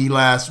blasted me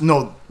last?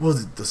 No,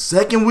 was it the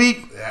second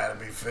week? It had to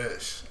be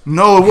Fish.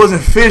 No, it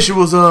wasn't Fish. It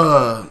was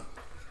was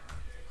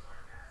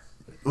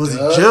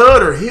it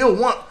Judd or Hill?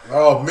 One.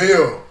 Oh,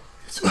 Mill.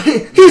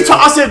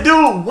 I said,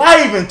 dude,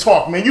 why even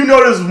talk, man? You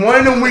know, this is one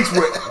of them weeks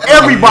where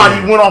everybody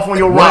went off on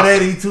your roster.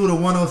 182 to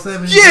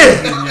 107.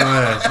 Yeah. Getting your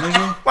ass,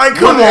 nigga. Like,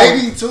 come on.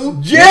 182?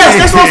 Yes,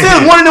 that's what I'm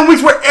saying. One of them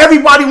weeks where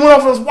everybody went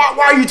off on us.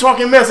 Why are you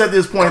talking mess at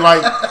this point?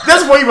 Like,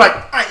 that's where you're like,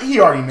 he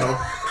already know.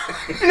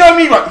 You know what I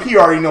mean? Like, he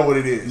already know what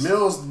it is.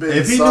 Mill's been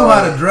If he knew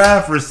how to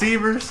draft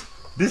receivers,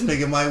 this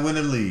nigga might win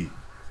the league.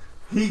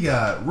 He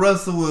got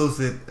Russell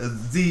Wilson,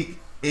 Zeke,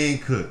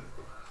 and Cook.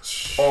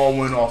 All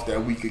went off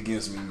that week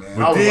against me, man. I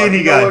But was then like, he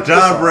you know got what?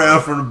 John It's Brown all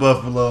from the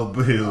Buffalo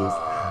Bills,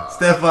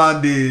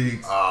 Stephon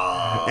Diggs,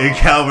 and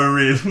Calvin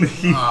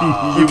Ridley.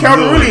 right.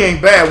 Calvin really ain't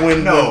bad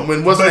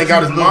when Wilson ain't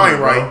got his mind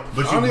right.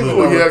 But I don't you even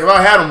blew Oh it. yeah, because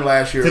I had him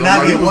last year. To I'm not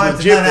like, get he was one, to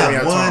legit not for me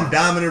have at one times.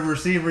 dominant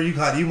receiver, you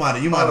might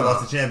have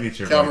lost the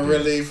championship. Calvin right there.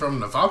 Ridley from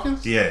the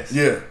Falcons? Yes.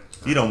 Yeah.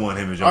 You don't want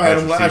him as your I had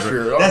best him last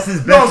receiver. year. That's his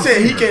best. No, I'm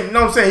saying receiver.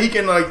 I'm saying he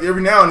can like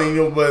every now and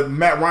then, but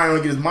Matt Ryan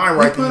will get his mind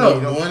He right. put you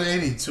up know.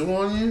 182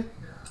 on you?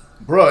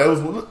 Bro, it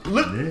was look at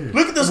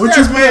the What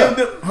you stats, put man.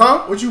 up?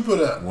 Huh? What you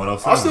put up?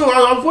 107.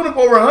 I put up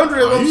over 100.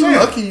 That's what I'm You saying.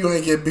 lucky you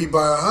ain't get beat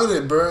by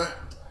 100, bro.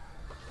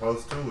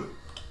 Close to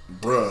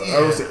it. Bro,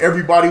 I was saying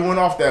everybody went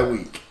off that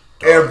week.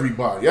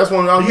 Everybody. That's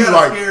when I was You got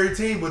like, a scary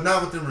team, but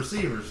not with them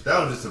receivers. That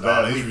was just a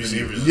bad these week.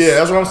 receivers. yeah,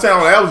 that's what I'm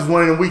saying. Like, that was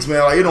one of the weeks,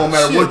 man. Like, it don't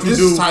matter what you this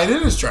do. tight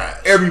end is trash.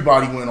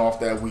 Everybody went off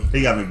that week.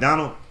 He got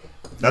McDonald.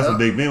 That's Yeah. when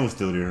Big Ben was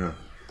still there,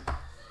 huh?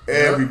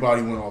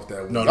 Everybody went off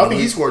that week. No, I think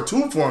he- he scored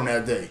 2 for him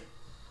that day.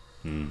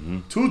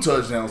 2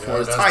 touchdowns for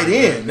his that's tight the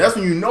end. thing. That's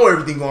when you know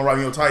everything going right.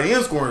 Your tight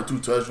end scoring 2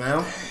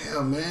 touchdowns.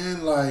 Yeah,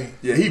 man, like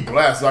Yeah, he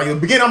blasted. Like in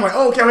the beginning, I'm like,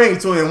 oh, okay, I'm hanging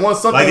to him. Once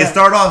something, Like it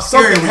started off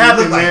scary something when you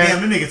happened, look like, man.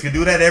 damn, them niggas can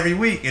do that every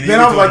week. And Then then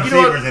I you was get like, to you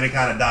know what? receivers and it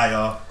kind of die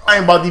off. I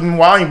ain't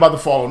about to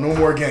follow no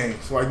more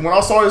games. Like when I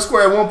saw this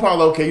square at one point,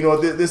 like, okay, you know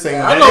what, this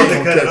ain't. I this know ain't they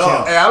gonna cut it catch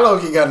off. him. hey, I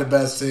low-key got the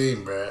best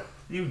team, bro.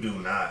 You do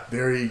not.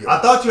 There you go. I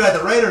thought you had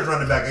the Raiders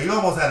running back, and you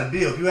almost had a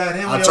deal. If you had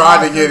him, on I your tried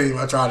to roster, get him.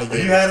 I tried to If get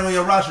you him. had him on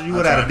your roster, you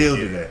would have had a deal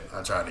today.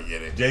 I tried to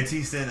get him.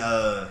 JT sent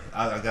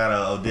I got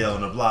a Odell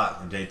on the block,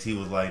 and JT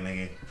was like,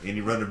 nigga,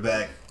 any running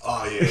back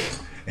Oh yeah.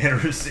 and a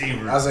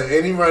receiver. I said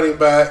any running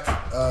back,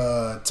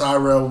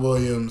 Tyrell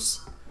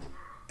Williams,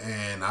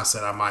 and I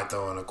said I might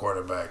throw in a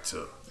quarterback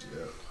too.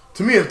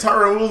 To me, if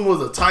Tyrell Williams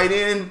was a tight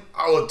end,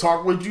 I would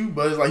talk with you.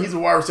 But it's like he's a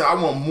wide receiver.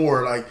 I want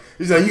more. Like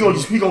he's like he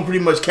gonna pretty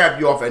much cap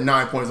you off at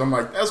 9 points. I'm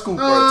like that's cool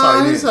for a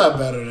tight He's end. not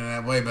better than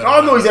that. Way better. I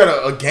know than he's had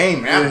a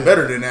game Yeah.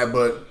 better than that,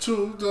 but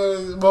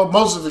well,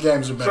 most of the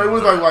games are better. so it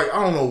was than like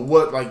I don't know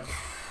what like.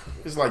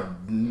 It's like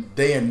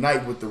day and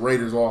night with the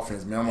Raiders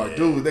offense, man. I'm like,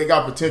 dude, they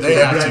got potential They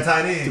have that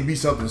tight to end. be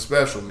something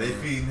special, They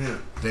man. feeding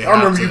him. They I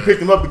remember have you to-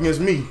 picked him up against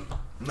me.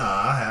 Nah,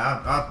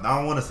 I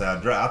don't want to say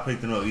I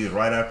picked him up either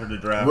right after the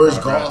draft. Where's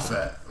or I golf drafted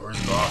him. at?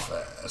 Where's golf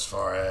at? As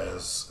far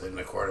as in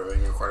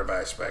your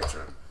quarterback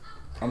spectrum.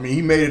 I mean,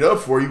 he made it up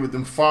for you with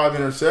them 5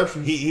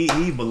 interceptions.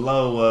 He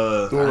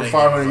below. Threw over I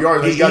 500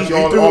 yards. He he- got you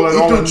he all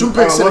He in threw 2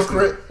 picks to the Western.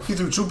 crib. He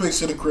threw 2 picks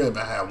to the crib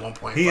and had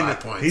 1.5 He in the-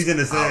 points. he's in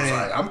the I was same-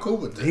 like, I'm cool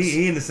with this.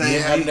 He in the same. He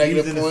had He's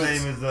negative in the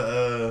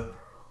points.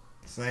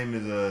 same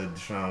as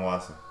Deshaun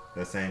Watson.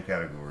 That same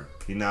category.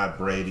 He not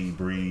Brady,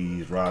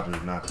 Breeze,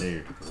 Rodgers, not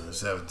there.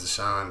 Except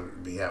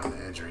Deshaun be having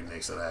an injury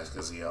next to that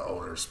because he an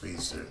older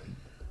speedster.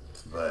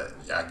 But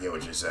I get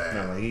what you're saying.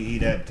 No, like he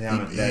that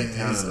talent, that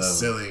talent His level.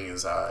 ceiling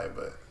is high,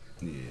 but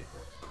Yeah.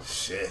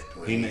 shit.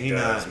 He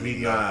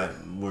not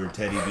where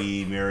Teddy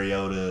B,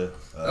 Mariota.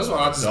 That's why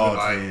I just been like,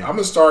 Dalton, I'm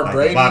gonna start like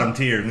Brady. bottom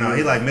tier. No,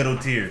 he like middle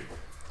tier.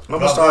 I'm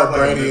gonna start Like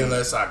Brady middle.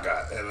 unless I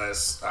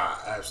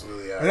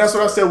absolutely have. And that's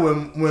what I said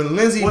when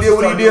Lindsey What's did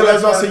what the he did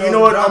last night. I start said, you know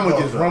what? doing? I'm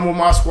gonna just run with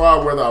my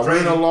squad whether I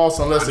win or loss,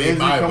 unless I the need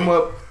injury my come week.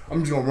 up. I'm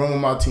just gonna run with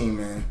my team,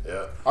 man.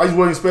 Yeah. I just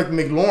wasn't expecting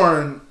Terry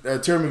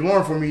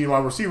McLaurin for me, my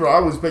receiver. I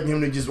was expecting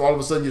him to just all of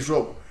a sudden just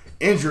show up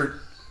injured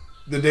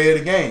the day of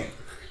the game.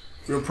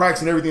 We were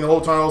practicing everything the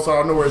whole time. Also,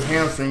 I know where his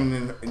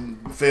hamstring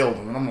and failed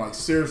him, and I'm like,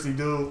 seriously,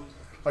 dude.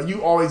 Like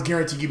you always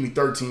guarantee give me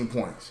 13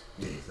 points.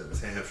 Yeah, he said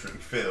his hamstring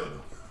failed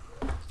him.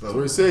 That's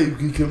what he said.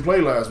 He couldn't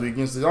play last week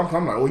against the.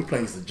 I'm like, oh, he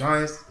playing against the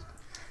Giants.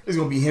 It's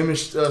gonna be him and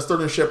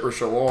Sterling Shepard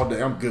show all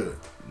day. I'm good.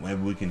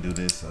 Maybe we can do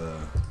this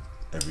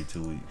every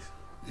 2 weeks.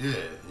 Yeah.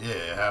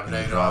 Have And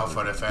Nate drop on it.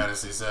 for the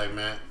fantasy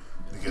segment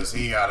because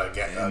he got a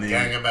gang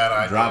then of bad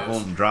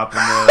ideas. Drop him.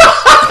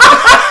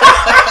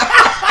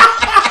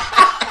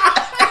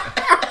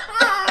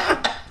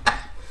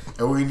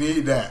 And we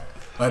need that.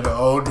 Like the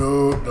old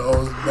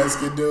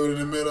Mexican dude in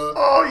the middle.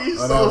 Oh, you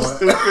so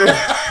stupid.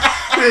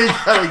 They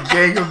got a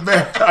gang of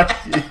bad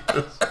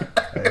ideas.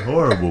 Hey,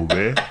 horrible,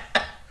 man.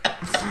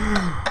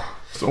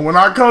 So when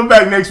I come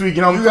back next week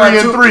and I'm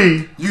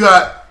 3-3, You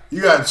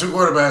got two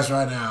quarterbacks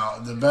right now.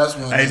 The best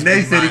one. Hey, is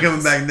Nate B said he minus.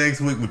 coming back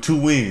next week with 2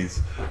 wins.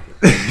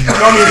 I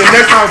mean, the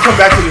next time I come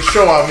back to the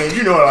show, I mean,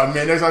 you know what I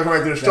mean. Next time I come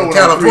back to the show, when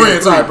I'm California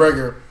 3-3.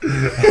 tiebreaker.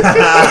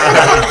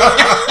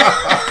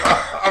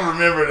 I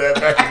remember that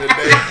back in the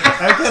day.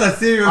 I kind of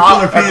serious I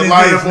color had pen to is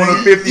line this, up on a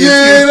nigga? 50.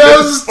 Yeah, that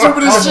was the I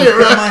stupidest almost shit,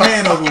 cut right? my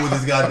hand over with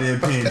this goddamn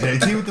pen,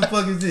 JT. What the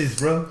fuck is this,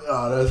 bro?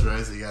 Oh, that's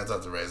racist. You gotta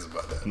talk to Race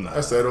about that. Nah.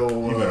 That's that old,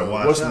 You better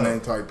watch what's the out.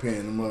 name type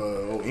pen?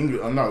 Old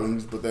English, I'm not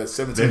English, but that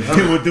 17.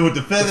 with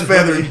the feathers.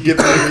 Feather, you get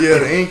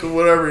the ink or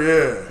whatever,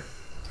 yeah.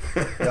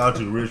 Y'all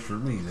too rich for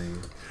me,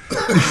 nigga.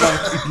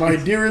 My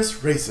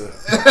dearest racer,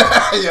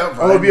 Yeah,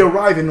 I will be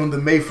arriving on the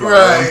Mayflower.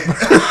 Right.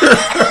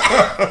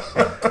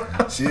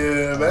 She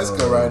in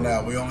Mexico right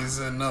now. We only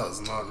send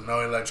notes. No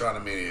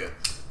electronic media.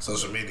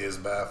 Social media is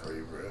bad for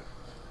you, bro.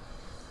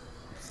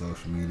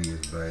 Social media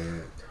is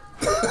bad.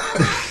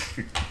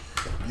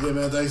 Yeah,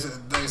 man. Thanks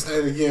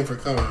again for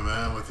coming,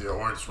 man, with your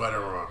orange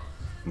sweater on.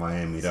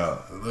 Miami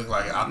dog. It looked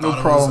like I No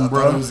thought problem, it was, I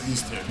bro. thought it was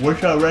Easter.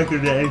 What's your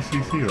record at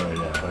ACC right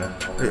now, man?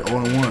 Hey,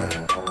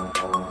 0-1.